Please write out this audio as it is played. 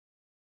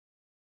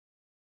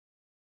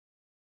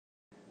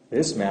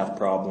This math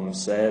problem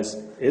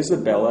says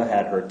Isabella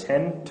had her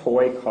 10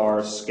 toy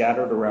cars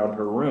scattered around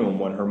her room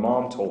when her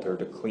mom told her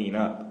to clean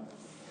up.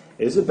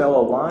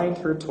 Isabella lined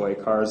her toy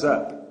cars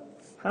up.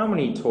 How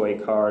many toy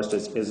cars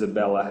does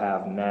Isabella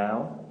have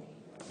now?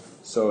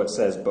 So it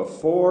says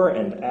before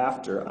and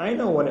after. I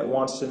know when it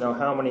wants to know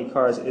how many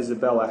cars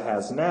Isabella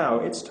has now,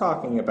 it's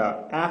talking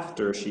about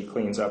after she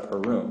cleans up her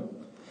room.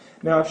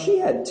 Now if she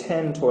had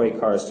 10 toy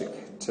cars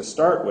to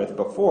start with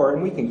before,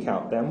 and we can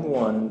count them,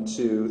 1,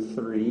 2,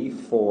 3,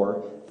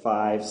 4,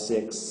 5,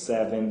 6,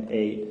 7,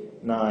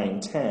 8, 9,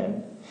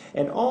 10,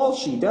 and all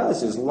she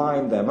does is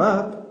line them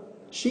up,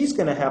 she's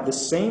going to have the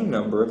same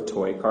number of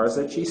toy cars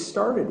that she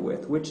started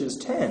with, which is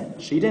 10.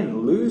 She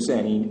didn't lose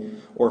any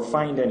or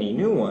find any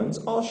new ones.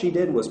 All she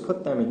did was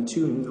put them in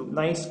 2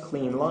 nice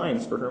clean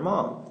lines for her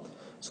mom.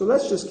 So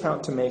let's just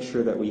count to make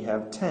sure that we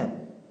have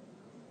 10.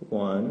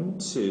 1,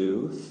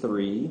 2,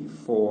 3,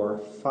 4,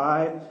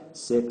 5,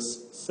 6,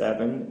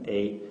 7,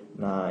 8,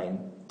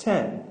 9,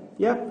 10.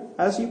 Yep,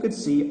 as you can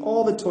see,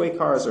 all the toy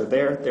cars are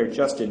there. They're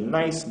just in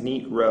nice,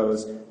 neat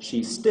rows.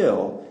 She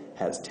still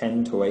has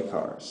 10 toy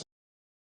cars.